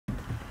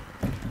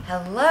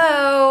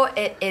Hello,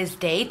 it is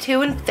day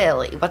 2 in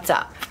Philly. What's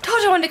up?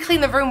 Told you I wanted to clean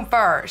the room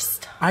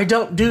first.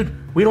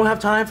 Dude, we don't have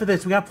time for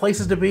this. We got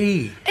places to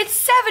be. It's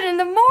 7 in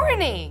the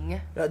morning.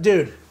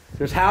 Dude,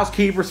 there's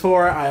housekeepers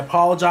for it. I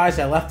apologize.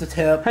 I left a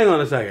tip. Hang on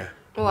a second.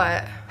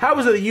 What? How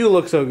is it that you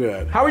look so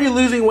good? How are you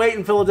losing weight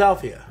in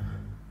Philadelphia?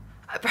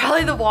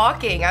 Probably the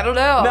walking. I don't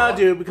know. No,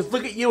 dude, because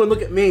look at you and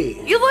look at me.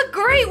 You look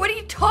great. What are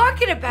you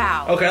talking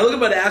about? Okay, I look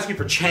about to ask you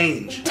for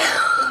change.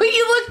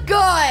 You look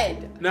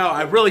good. No,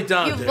 I really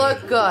don't, You dude.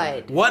 look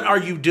good. What are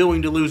you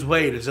doing to lose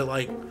weight? Is it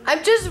like... I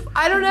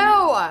don't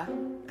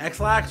know.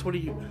 X-Lax? What are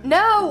you...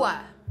 No,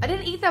 I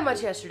didn't eat that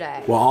much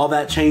yesterday. Well, all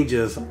that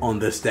changes on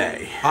this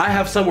day. I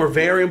have somewhere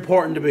very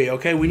important to be,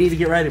 okay? We need to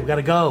get ready. We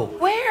gotta go.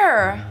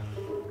 Where?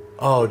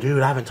 Oh,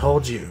 dude, I haven't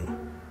told you.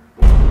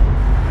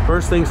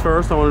 First things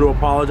first, I wanted to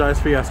apologize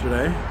for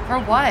yesterday. For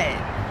what?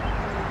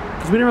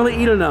 Because we didn't really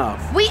eat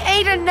enough. We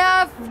ate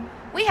enough.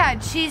 We had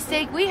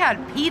cheesesteak, we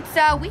had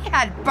pizza, we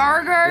had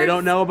burgers. They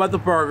don't know about the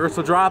burger,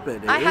 so drop it,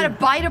 dude. I had a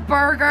bite of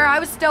burger. I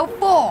was still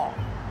full.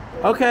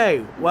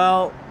 Okay,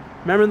 well,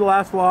 remember in the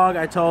last vlog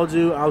I told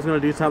you I was going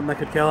to do something that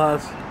could kill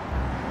us?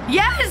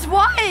 Yes,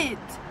 what?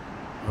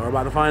 We're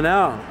about to find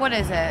out. What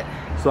is it?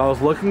 So I was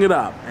looking it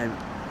up, and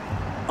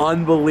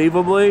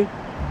unbelievably,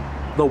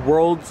 the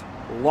world's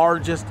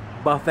largest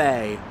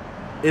buffet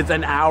is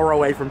an hour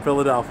away from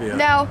Philadelphia.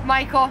 No,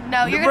 Michael,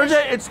 no, you're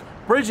gonna...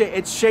 Bridgette,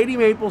 it's Shady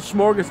Maple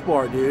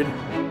Smorgasbord, dude.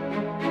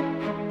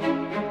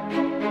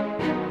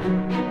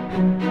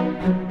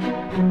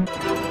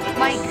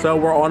 Mike. So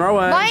we're on our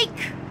way.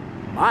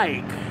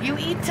 Mike! You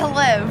eat to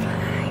live.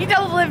 You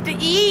don't live to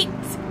eat.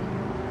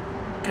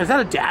 Is that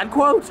a dad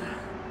quote?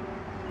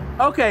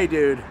 Okay,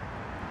 dude.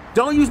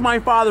 Don't use my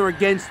father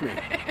against me.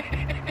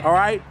 All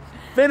right?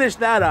 Finish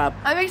that up.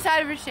 I'm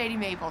excited for Shady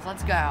Maples.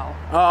 Let's go.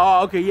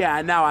 Oh, okay,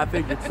 yeah, now I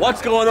think it's...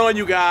 What's going on,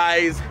 you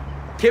guys?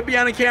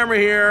 KidBehindACamera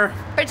here.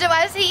 Bridgette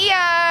was here.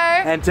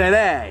 And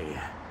today,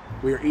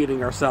 we are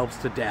eating ourselves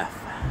to death.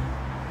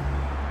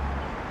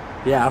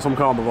 Yeah, that's what I'm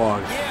calling the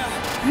vlog.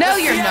 No,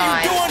 you're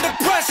not.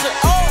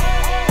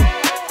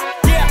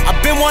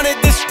 I've been wanting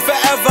this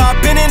forever.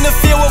 I've been in the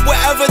field with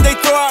whatever they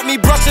throw at me.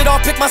 Brush it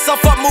off, pick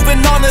myself up,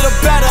 moving on to the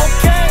better.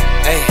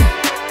 Hey.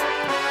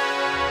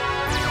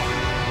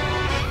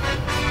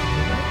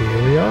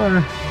 Here we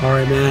are. All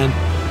right, man.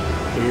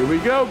 Here we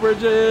go,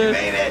 Bridgette. You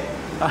made it.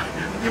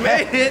 You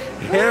made it.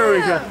 Here we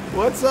go.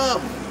 What's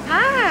up?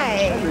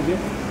 Hi.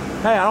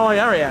 Hey, I don't like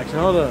that reaction.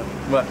 Hold up.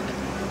 What?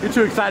 You're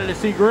too excited to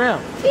see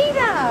Grim.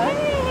 Tina.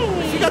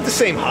 Hey. You got the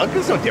same hug.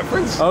 There's no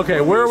difference.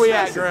 Okay, where are we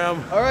at,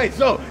 Grim? All right,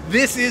 so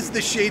this is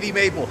the Shady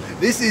Maple.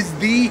 This is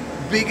the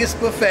biggest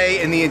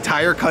buffet in the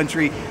entire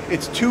country.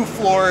 It's 2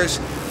 floors,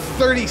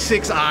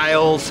 36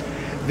 aisles.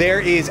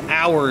 There is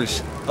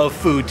hours of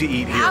food to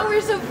eat here.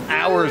 Hours of food?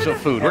 Hours of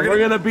food. We're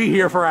gonna be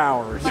here for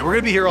hours. Yeah, we're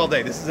gonna be here all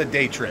day. This is a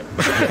day trip.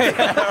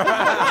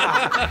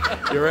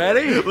 You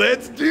ready?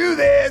 Let's do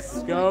this.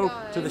 Let's go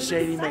to the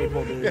Shady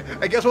Maple, dude.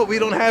 I guess what, we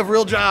don't have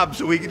real jobs,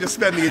 so we can just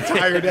spend the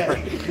entire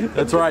day.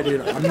 That's right,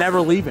 dude. I'm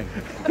never leaving.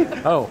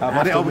 Oh,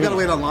 We gotta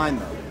wait online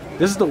though.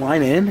 This is the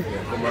line in?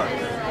 Oh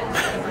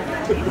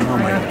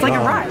my God. It's like a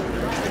ride.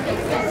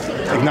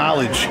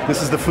 Acknowledge,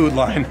 this is the food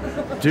line.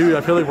 Dude,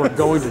 I feel like we're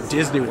going to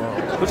Disney World.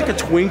 There's like a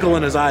twinkle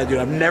in his eye, dude.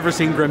 I've never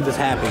seen Grim this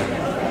happy.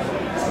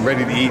 I'm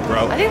ready to eat,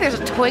 bro. I think there's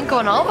a twinkle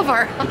in all of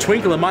our... The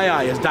twinkle in my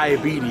eye is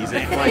diabetes.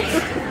 It like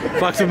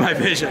fucks with my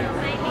vision.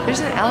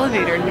 There's an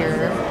elevator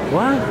here.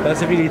 What?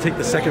 That's if you need to take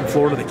the 2nd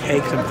floor to the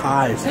cakes and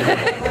pies. Dude.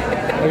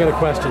 I got a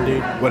question,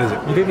 dude. What is it?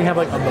 You think we have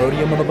like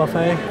Imodium on the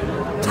buffet?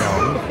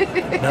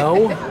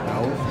 No.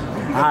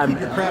 No? Keep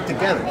your crap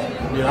together.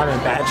 Dude, I'm in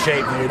bad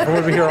shape, dude. We're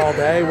gonna be here all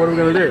day. What are we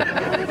gonna do?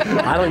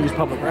 I don't use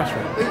public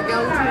restrooms. We're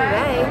going to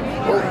today.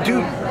 Well,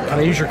 dude. Can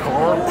I use your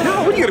car?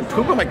 No, what, are you gonna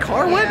poop on my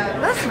car? What?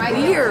 That's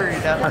weird.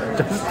 I'm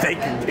just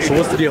thinking, dude. So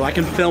what's the deal? I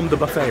can film the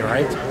buffet,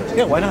 right?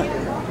 Yeah, why not?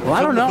 Well,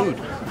 I don't know.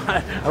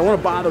 I don't want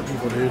to bother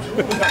people, dude.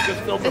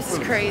 This is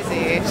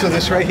crazy. So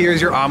this right here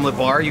is your omelet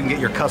bar. You can get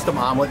your custom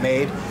omelet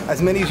made.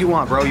 As many as you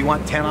want, bro. You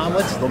want 10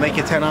 omelets? They'll make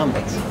you 10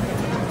 omelets.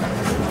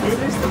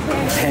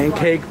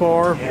 Pancake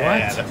bar?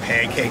 Yeah, What? the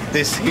pancake.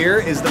 This here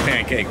is the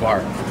pancake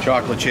bar.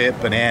 Chocolate chip,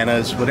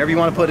 bananas, whatever you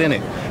want to put in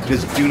it.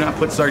 Just do not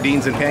put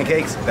sardines in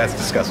pancakes. That's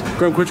disgusting.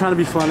 Grim, quit trying to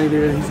be funny,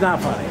 dude. He's not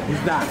funny. He's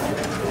not.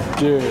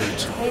 Dude.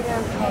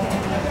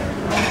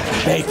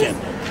 Bacon.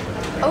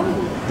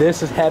 Oh.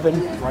 This is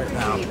heaven right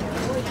now.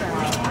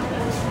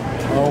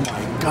 Oh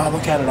my God,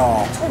 look at it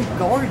all. Oh,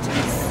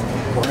 gorgeous.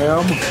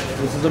 Grim,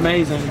 this is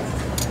amazing.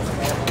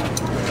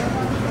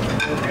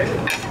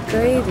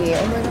 Gravy.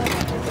 Oh my God.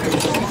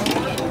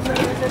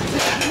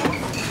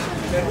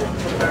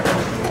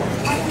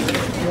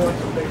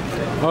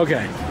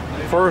 Okay,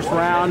 first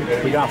round,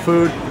 we got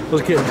food.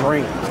 Let's get a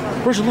drink.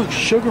 Where's it look?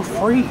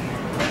 Sugar-free?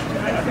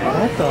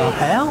 What the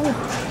hell?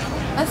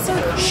 That's so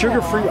cool.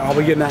 Sugar-free. I'll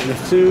be getting that in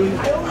soon.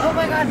 Oh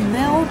my God,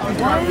 milk. What?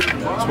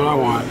 That's what I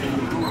want.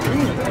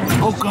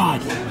 Oh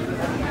God.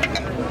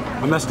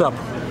 I messed up.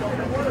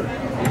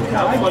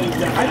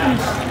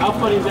 How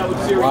funny is that with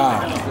cereal?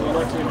 Wow.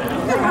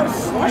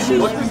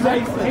 What's his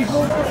name?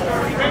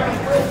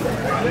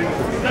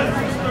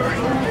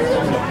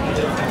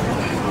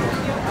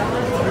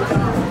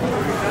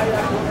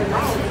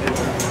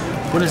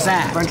 What is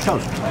that? French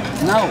toast.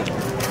 No.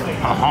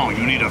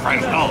 You need a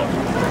French toast.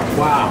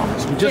 Wow.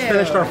 So we just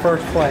finished our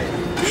first plate.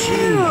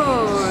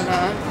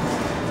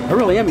 I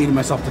really am eating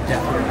myself to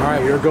death. All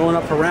right, we're going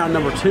up for round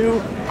number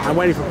 2. I'm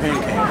waiting for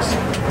pancakes.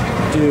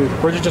 Dude,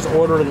 Bridget just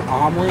ordered an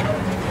omelet.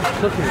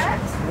 Cooking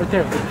right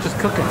there, just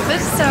cooking.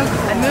 This is so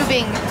cool. I'm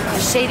moving to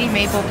Shady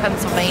Maple,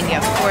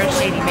 Pennsylvania. For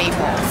Shady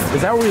Maple.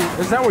 Is that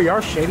where you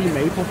are? Shady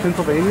Maple,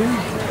 Pennsylvania?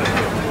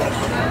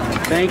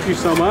 Thank you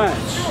so much.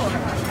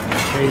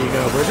 There you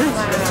go, Bridget.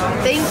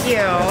 Thank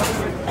you.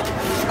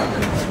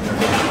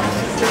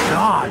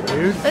 God,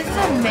 dude. This is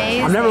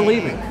amazing. I'm never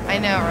leaving. I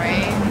know,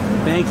 right?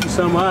 Thank you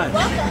so much.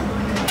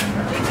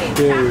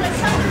 Dude.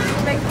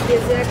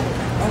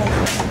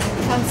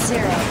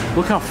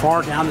 Look how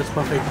far down this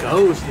buffet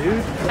goes,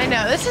 dude. I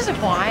know, this is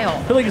wild.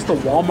 I feel like it's the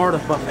Walmart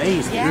of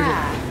buffets, dude.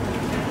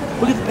 Yeah.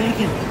 Look at the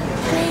bacon.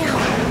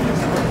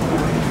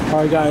 Damn. All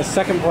right, guys,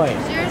 second place.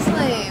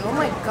 Seriously, oh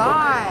my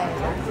god.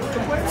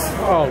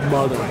 Oh,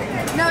 mother.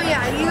 No,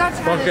 yeah, you got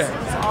to try this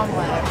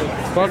omelet.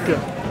 Fuck it.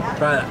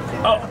 Try that.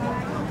 Oh.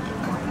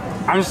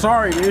 I'm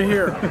sorry, dude.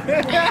 Here.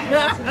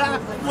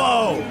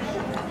 Whoa.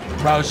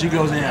 Bro, she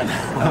goes in.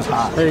 That's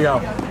hot. There you go.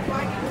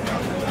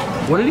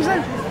 What did he say?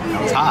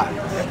 It's hot.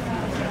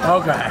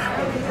 Okay.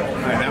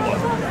 All right, that one.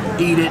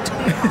 Eat it.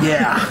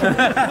 Yeah.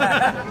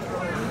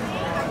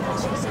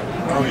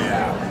 Oh,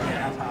 yeah.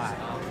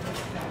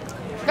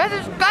 That's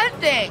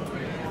disgusting.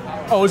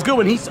 Oh, it's good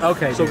when he's...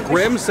 Okay, so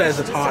Grim says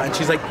it's hot, and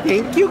she's like,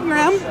 thank you,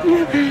 Grim.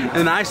 And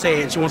then I say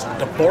it, and she wants to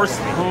divorce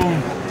me.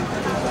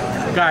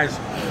 Guys,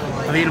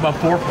 I've eaten about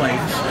 4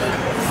 plates.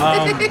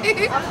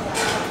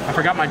 I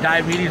forgot my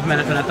diabetes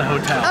medicine at the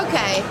hotel.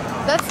 Okay,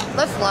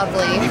 that's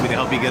lovely. Need me to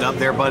help you get up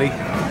there, buddy?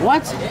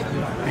 What?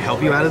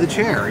 Help you out of the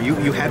chair.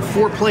 You had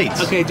 4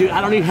 plates. Okay, dude,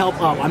 I don't need help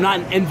up. I'm not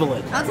an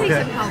invalid. I'll take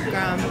some help,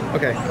 Grum.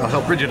 Okay, I'll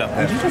help Bridget up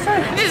there.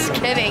 I'm just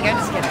kidding. I'm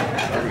just kidding.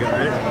 There we go,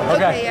 right?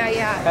 Okay.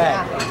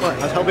 Yeah. What?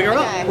 I was helping her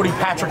up. Okay. What are you,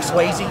 Patrick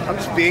Swayze? I'm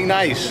just being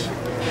nice.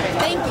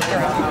 Thank you,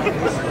 Grum.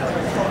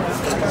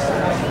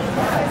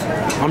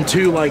 I'm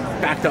too, like,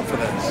 backed up for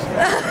this.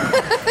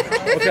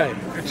 Okay.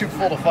 You're too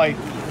full to fight.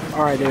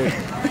 All right, dude.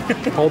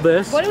 Hold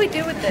this. What do we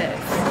do with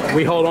this?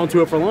 We hold on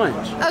to it for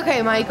lunch.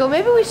 Okay, Michael,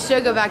 maybe we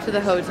should go back to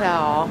the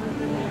hotel.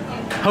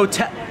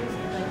 Hotel?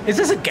 Is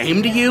this a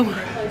game to you?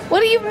 What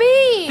do you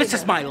mean? This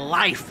is my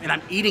life, and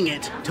I'm eating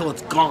it till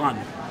it's gone.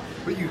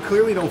 But you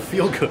clearly don't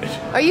feel good.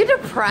 Are you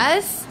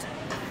depressed?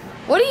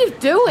 What are you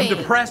doing? I'm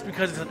depressed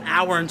because it's an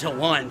hour until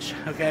lunch,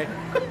 okay?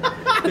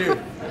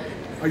 Dude,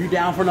 are you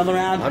down for another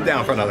round? I'm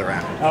down for another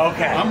round.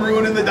 Okay. I'm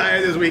ruining the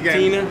diet this weekend.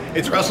 Tina?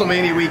 It's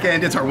WrestleMania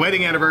weekend. It's our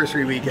wedding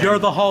anniversary weekend. You're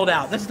the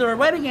holdout. This is their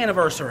wedding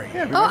anniversary.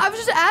 Yeah, Oh, I was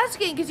just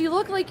asking because you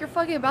look like you're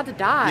fucking about to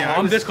die. Yeah.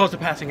 I'm this close to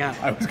passing out.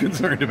 I was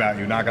concerned about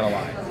you, not gonna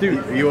lie.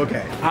 Dude. Are you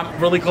okay? I'm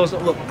really close.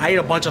 Look, I ate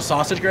a bunch of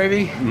sausage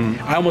gravy.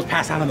 I almost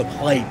passed out on the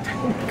plate.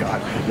 Oh,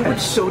 God. How much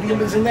sodium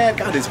is in that?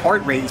 God, his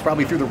heart rate is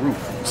probably through the roof.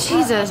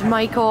 Jesus,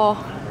 Michael.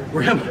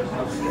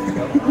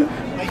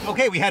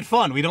 Okay, we had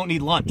fun. We don't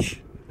need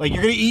lunch. Like,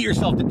 you're gonna eat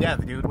yourself to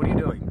death, dude. What are you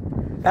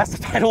doing? That's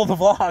the title of the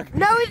vlog.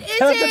 No, it isn't.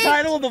 That's the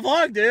title of the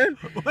vlog, dude.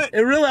 What?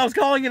 It really, I was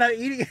calling it out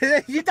eating.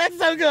 That's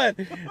so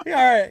good. All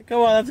right, come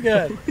on, that's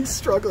good. He's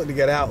struggling to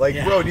get out.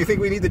 Like, bro, do you think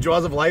we need the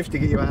jaws of life to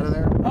get you out of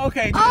there?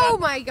 Okay, dude. Oh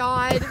my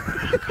God.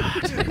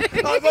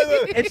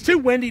 It's too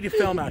windy to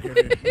film out here,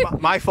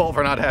 dude. My fault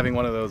for not having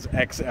one of those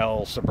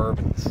XL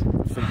Suburbans.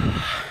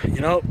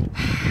 You know?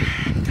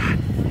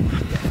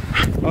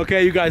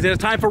 Okay, you guys,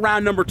 it's time for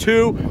round number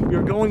 2.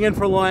 You're going in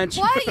for lunch.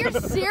 What? You're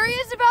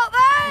serious about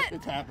that?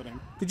 It's happening.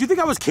 Did you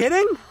think I was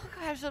kidding?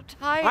 God, I'm so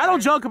tired. I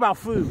don't joke about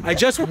food. I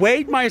just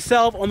weighed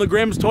myself on the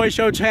Grimm's Toy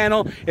Show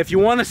channel. If you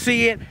want to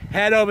see it,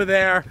 head over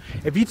there.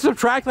 If you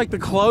subtract like the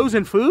clothes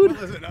and food.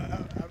 Listen,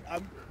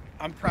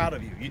 I'm proud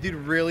of you. You did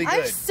really good.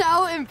 I'm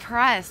so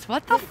impressed.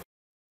 What the f?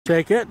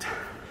 Take it.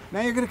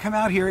 Now you're gonna come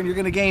out here and you're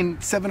gonna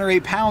gain 7 or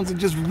 8 pounds and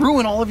just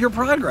ruin all of your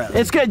progress.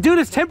 It's good. Dude,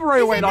 it's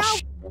temporary weight. I'll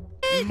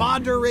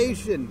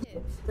Moderation.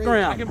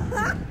 around. I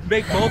can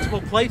make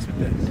multiple plates with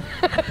this.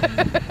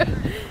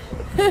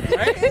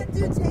 Right? Can't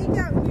do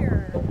takeout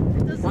here.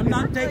 I'm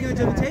not taking it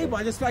to the table.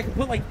 I can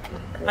put like,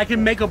 I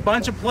can make a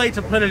bunch of plates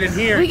and put it in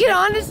here. We can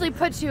honestly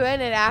put you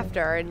in it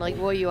after and like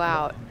wheel you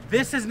out.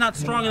 This is not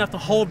strong enough to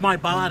hold my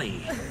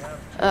body.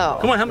 Oh.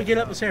 Come on, help me get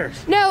up the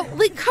stairs. No,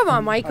 come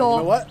on, Michael.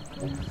 You know what?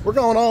 We're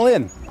going all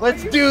in.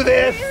 Let's do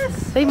this.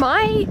 They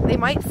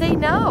might say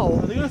no.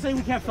 Are they gonna say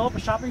we can't fill up a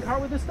shopping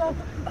cart with this stuff?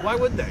 Why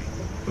would they?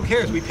 Who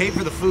cares? We paid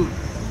for the food.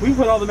 We can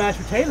put all the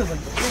mashed potatoes like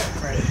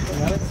this. Right. You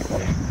got it?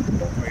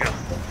 There we go.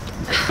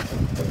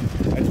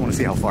 I just want to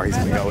see how far he's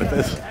going to go with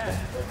this.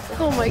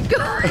 Oh my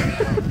God.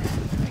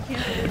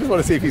 I just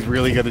want to see if he's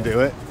really going to do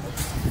it.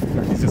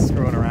 Or if he's just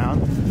screwing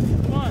around.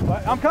 Come on.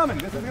 But I'm coming.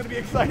 This is going to be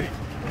exciting.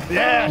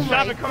 Yeah, Oh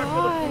shopping my cart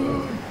for the God.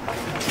 food.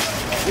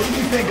 What did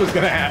you think was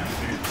going to happen?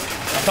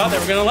 thought they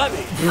were gonna let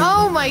me.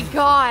 Oh my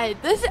god.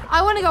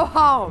 I want to go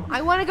home.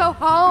 I want to go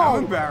How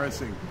home.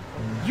 embarrassing.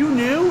 You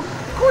knew?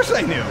 Of course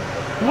I knew.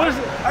 What is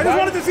it? I just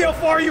wanted to see how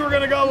far you were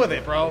gonna go with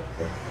it, bro.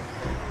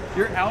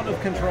 You're out of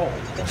control.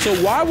 So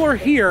while we're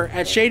here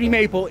at Shady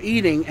Maple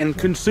eating and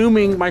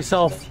consuming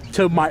myself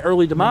to my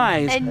early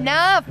demise,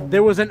 Enough.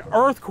 there was an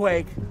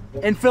earthquake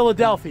in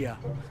Philadelphia.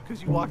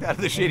 Because you walked out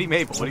of the Shady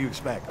Maple. What do you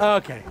expect?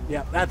 Okay,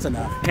 yeah, that's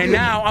enough. And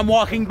now I'm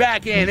walking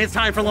back in. It's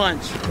time for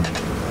lunch.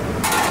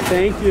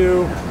 Thank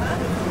you.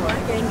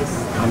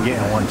 I'm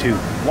getting one too.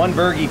 One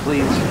burgie,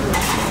 please.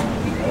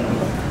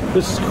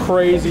 This is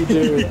crazy,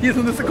 dude.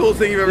 Isn't this the coolest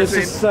thing you've ever This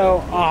seen? is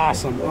so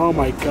awesome. Oh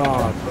my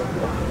god.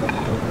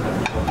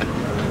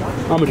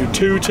 I'm gonna do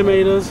 2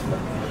 tomatoes.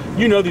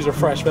 You know these are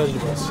fresh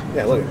vegetables.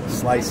 Yeah, look at it.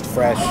 Sliced,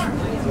 fresh,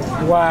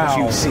 Wow.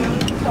 juicy.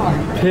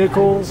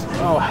 Pickles.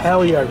 Oh,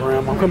 hell yeah,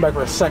 Graham. I'm coming back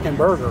for a second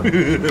burger.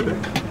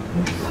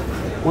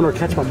 Wonder where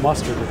catch my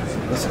mustard is.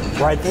 Listen,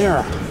 Right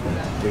there.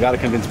 we gotta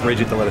convince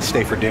Bridget to let us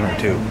stay for dinner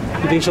too.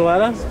 You think she'll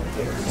let us?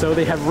 So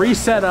they have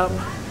reset up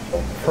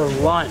for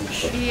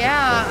lunch.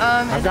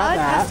 Yeah, is got that a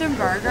that. custom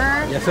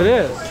burger? Yes, it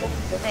is.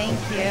 Thank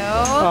you.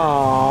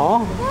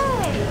 Aww.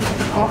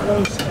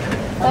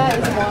 That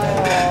is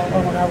wild.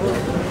 Oh my god.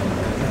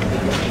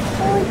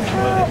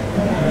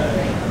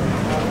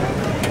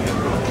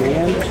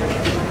 And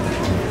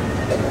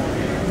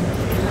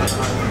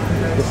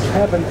this is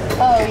heaven.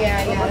 Oh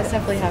yeah, that's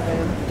definitely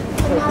heaven.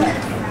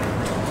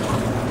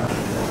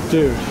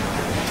 Dude,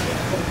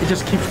 it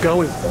just keeps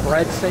going.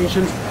 Bread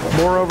stations,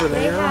 more over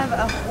They there. have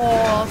a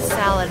whole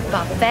salad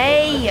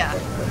buffet.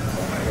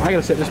 I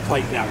gotta set this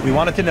plate down. We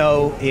wanted to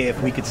know if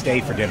we could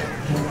stay for dinner.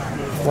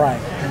 Right.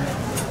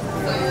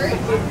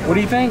 What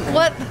do you think?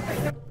 What?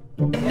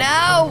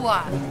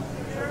 No.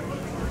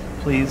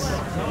 Please.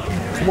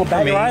 Well,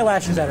 bag me. your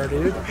eyelashes at her,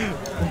 dude.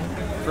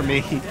 For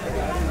me.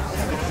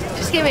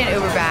 Just give me an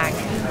Uber bag.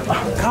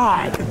 Oh,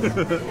 God.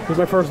 Here's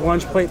my first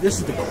lunch plate. This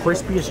is the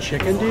crispiest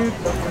chicken, dude.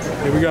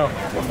 Here we go.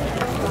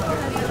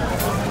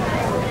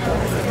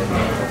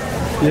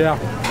 Yeah.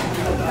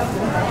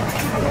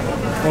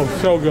 Oh,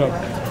 so good.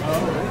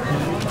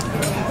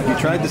 You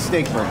tried the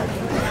steak burger.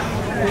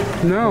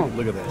 No.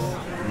 Look at this.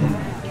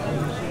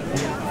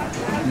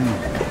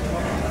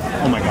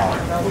 Oh my god.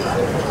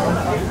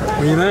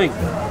 What do you think?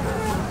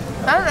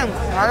 That's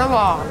incredible.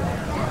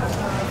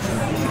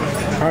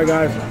 All right,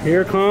 guys.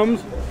 Here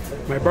comes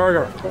my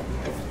burger.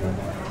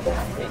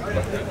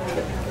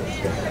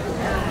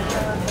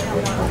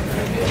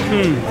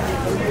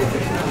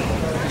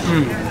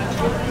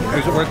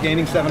 Is it worth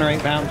gaining 7 or 8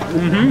 pounds?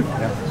 Mm-hmm.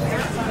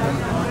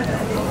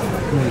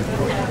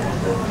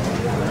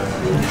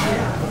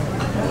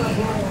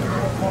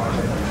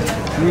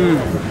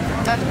 Yeah.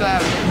 That's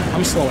good.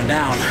 I'm slowing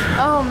down.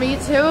 Oh, me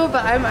too,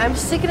 but I'm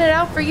sticking it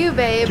out for you,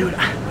 babe. Dude,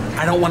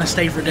 I don't want to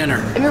stay for dinner.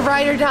 I'm your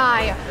ride or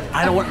die.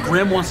 I don't want,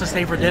 Grim wants to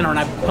stay for dinner and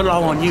I put it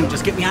all on you.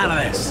 Just get me out of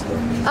this.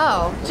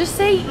 Oh, just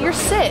say you're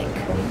sick.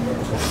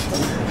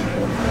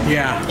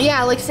 Yeah.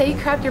 Yeah, like say you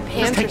crapped your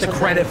pants Just take or the something.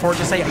 credit for it.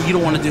 Just say you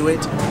don't want to do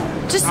it.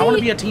 Just I want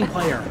to say, be a team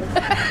player.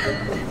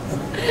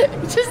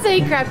 just say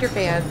you crapped your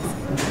pants.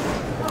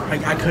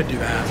 I could do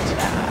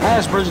that. I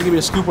asked Bridget to give me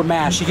a scoop of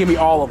mash. She gave me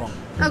all of them.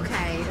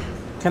 Okay.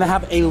 Can I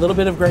have a little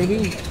bit of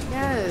gravy?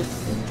 Yes.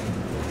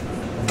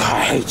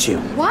 I hate you.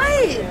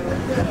 What?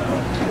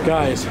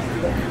 Guys,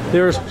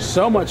 there's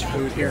so much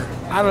food here.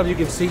 I don't know if you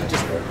can see,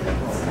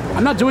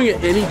 I'm not doing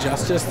it any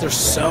justice. There's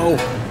so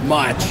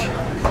much.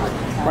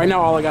 Right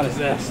now, all I got is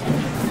this.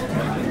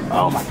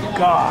 Oh my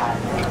God.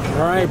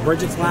 All right,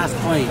 Bridget's last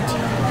plate.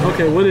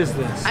 Okay, what is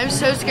this? I'm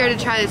so scared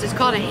to try this. It's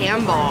called a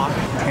ham ball.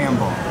 Ham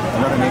ball.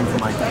 Another name for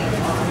my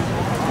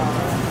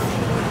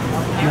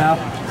No.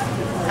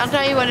 I'll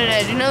tell you what it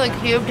is. You know the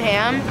cubed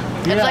ham?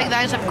 Yeah. It's like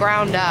that stuff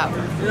ground up.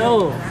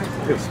 Ew.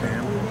 good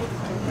spam.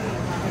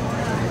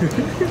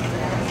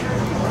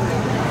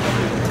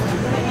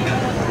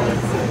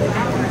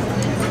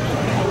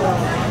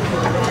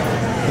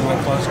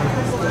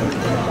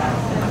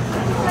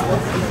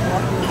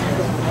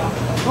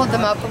 Hold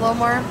them up a little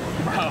more.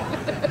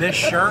 Bro, this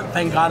shirt,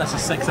 thank God it's a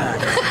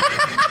 6X.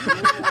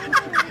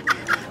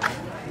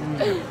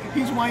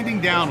 He's winding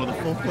down with a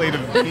full plate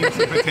of beans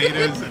and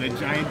potatoes and a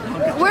giant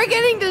hunk of... We're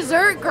getting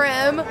dessert,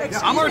 Grim. Yeah,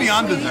 I'm already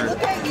on Sweetie, dessert.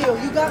 Look at you.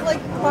 You got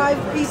like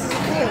 5 pieces of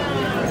cake.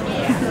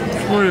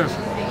 Look at this.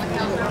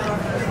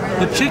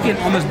 The chicken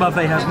on this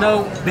buffet has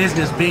no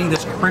business being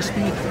this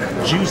crispy,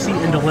 juicy,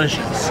 and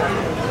delicious.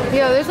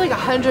 Yeah, there's like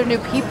 100 new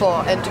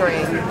people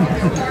entering.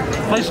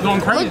 This place is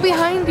going crazy. Look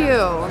behind you.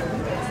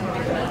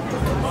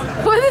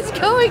 What is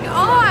going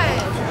on?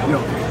 Yo,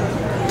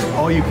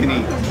 all you can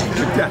eat.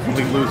 You're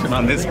definitely losing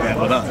on this bet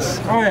with us.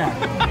 Oh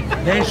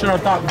yeah. They should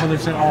have thought before they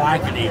said, "Oh, I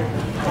can eat."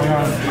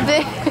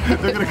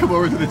 They're gonna come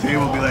over to the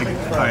table and be like,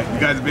 "All right, you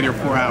guys have been here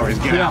 4 hours.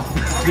 Get out."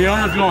 The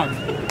owner's going.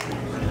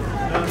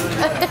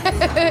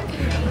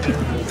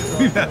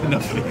 We've had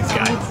enough of these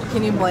guys.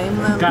 Can you blame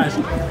them? Guys,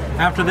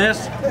 after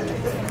this,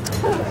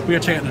 we gotta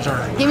check out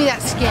dessert. Give me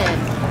that skin.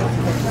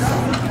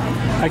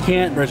 I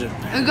can't, Bridget.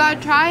 You gotta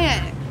try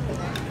it.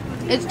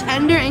 It's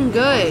tender and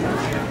good.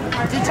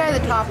 Just try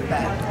the top of it.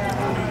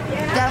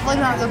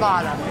 Definitely not the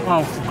bottom.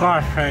 Oh, for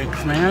God's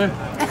sakes, man.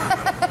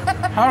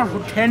 How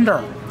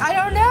tender. I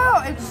don't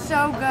know. It's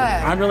so good.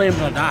 I really am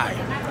gonna die.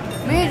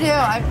 Me too.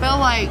 I feel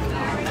like.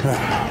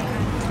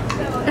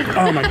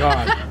 Oh my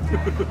God.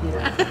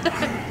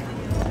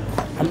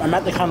 I'm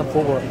at the kind of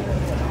point where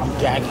I'm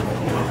gagging.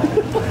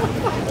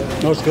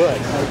 No, it's good.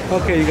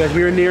 Okay, you guys,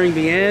 we are nearing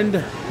the end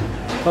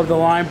of the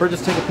line.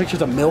 Bridgette's taking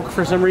pictures of milk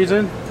for some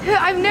reason.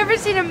 I've never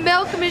seen a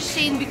milk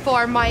machine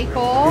before,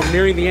 Michael. We're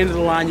nearing the end of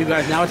the line, you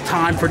guys. Now it's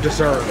time for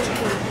dessert.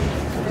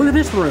 Look at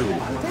this room.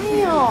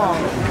 Damn.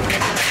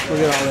 Look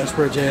at all this,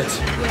 Bridgette.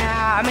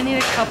 Yeah, I'm gonna need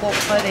a couple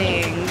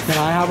puddings. Can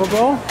I have a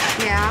bowl?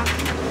 Yeah.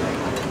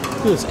 Look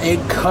at this egg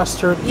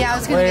custard. Yeah, I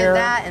was gonna get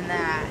that and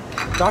that.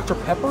 Dr.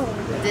 Pepper?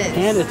 This.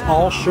 And it's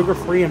all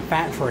sugar-free and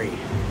fat-free.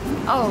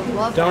 Oh,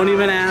 love Don't that.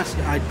 even ask,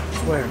 I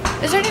swear.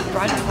 Is there any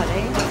bread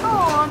pudding?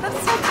 Oh, that's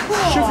so cool.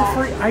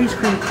 Sugar-free ice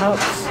cream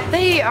cups.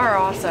 They are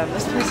awesome.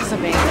 This place is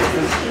amazing.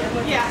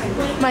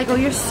 Yeah. Michael,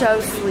 you're so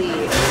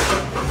sweet.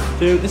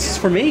 Dude, this is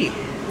for me.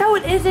 No,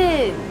 it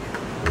isn't.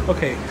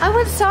 Okay, I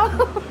want some.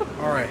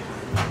 all right.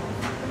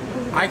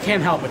 I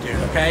can't help it, dude,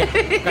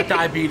 okay? Got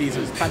diabetes,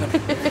 it's trying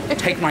to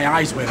take my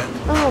eyes with it.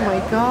 Oh my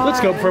God. Let's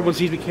go before everyone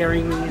sees me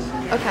carrying these.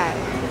 Okay.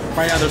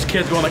 Right now, there's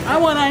kids going like, I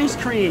want ice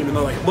cream. And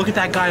they're like, look at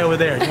that guy over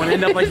there. You want to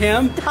end up like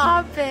him?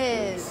 Stop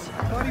it.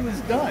 I thought he was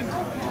done.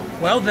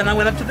 Well, then I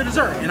went up to the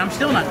dessert, and I'm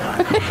still not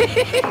done.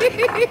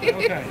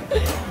 Okay.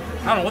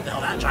 I don't know what the hell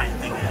that giant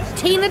thing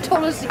is. Tina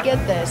told us to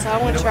get this. I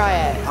want to try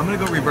it. I'm gonna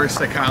go reverse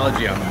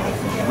psychology on the both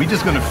of you. We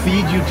just gonna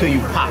feed you till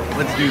you pop.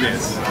 Let's do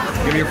this.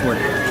 Give me your fork.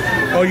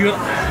 Oh, you...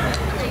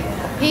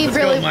 He Let's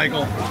really. go,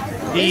 Michael.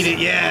 Eat it,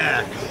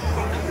 yeah.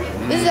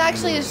 This is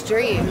actually his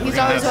dream. He's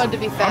always wanted to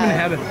be fed. I'm in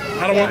heaven.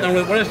 I don't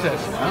want... What is this?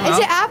 It's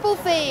an apple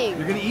thing.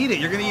 You're gonna eat it.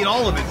 You're gonna eat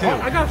all of it too.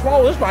 I gotta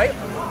swallow this bite.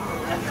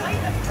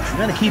 You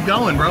gotta keep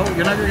going, bro.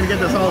 You're not gonna get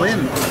this all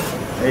in.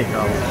 There you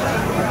go.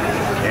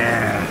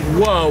 Yeah.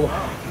 Whoa.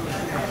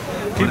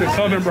 Keep it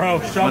coming, bro.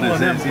 What Shovel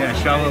is it in. this? Yeah,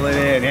 shovel it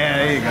in. Yeah,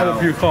 there you Have a go.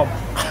 few cup.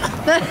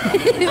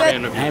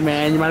 Hey,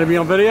 man, you might be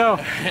on video?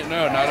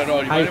 No, not at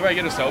all. You mind if I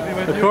get a selfie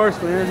with you? Of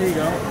course, man. Here you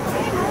go.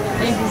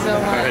 Thank you so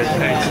much. All right,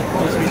 thanks.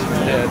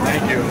 Yeah,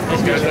 thank you.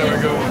 You guys have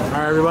a good one. All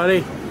right,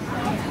 everybody.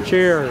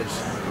 Cheers.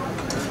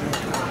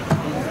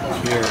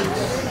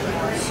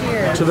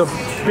 Cheers. To the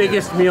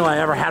biggest meal I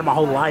ever had in my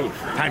whole life.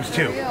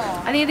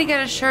 ×2. I need to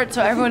get a shirt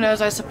so everyone knows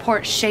I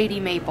support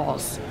Shady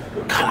Maples.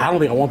 God, I don't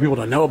think I want people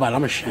to know about it.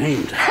 I'm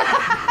ashamed.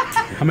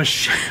 I'm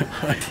ashamed.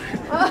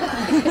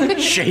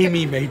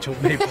 Shamey Maple.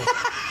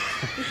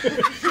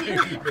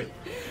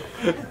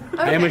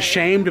 I am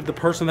ashamed of the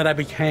person that I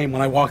became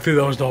when I walked through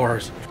those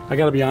doors. I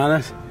gotta be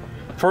honest.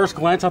 First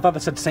glance, I thought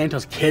that said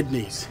Santa's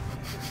kidneys.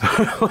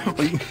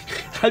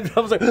 I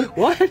was like,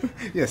 what?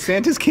 Yeah,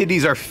 Santa's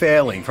kidneys are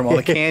failing from all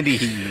the candy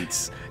he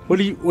eats. What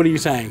are you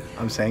saying?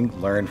 I'm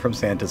saying learn from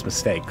Santa's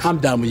mistakes. I'm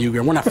done with you,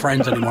 girl. We're not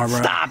friends anymore, bro.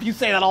 Stop! You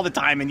say that all the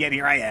time, and yet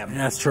here I am.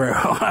 That's true.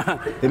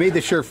 They made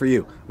this shirt for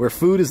you, where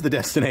food is the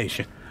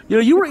destination. You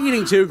know, you were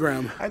eating too,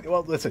 Grim.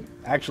 Well, listen.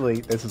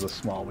 Actually, this is a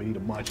small. We need a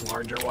much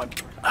larger one.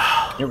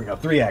 Here we go.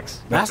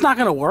 3X. That's not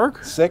gonna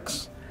work.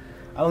 6.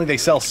 I don't think they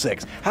sell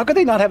 6. How could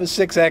they not have a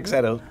 6X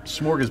at a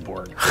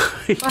smorgasbord?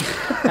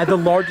 At the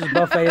largest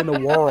buffet in the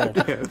world.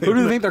 Who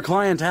do you think their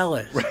clientele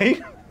is?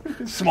 Right?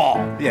 Small.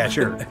 Yeah,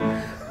 sure.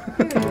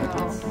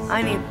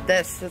 I need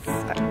this.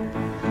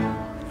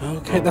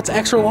 Okay, that's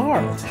extra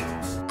large.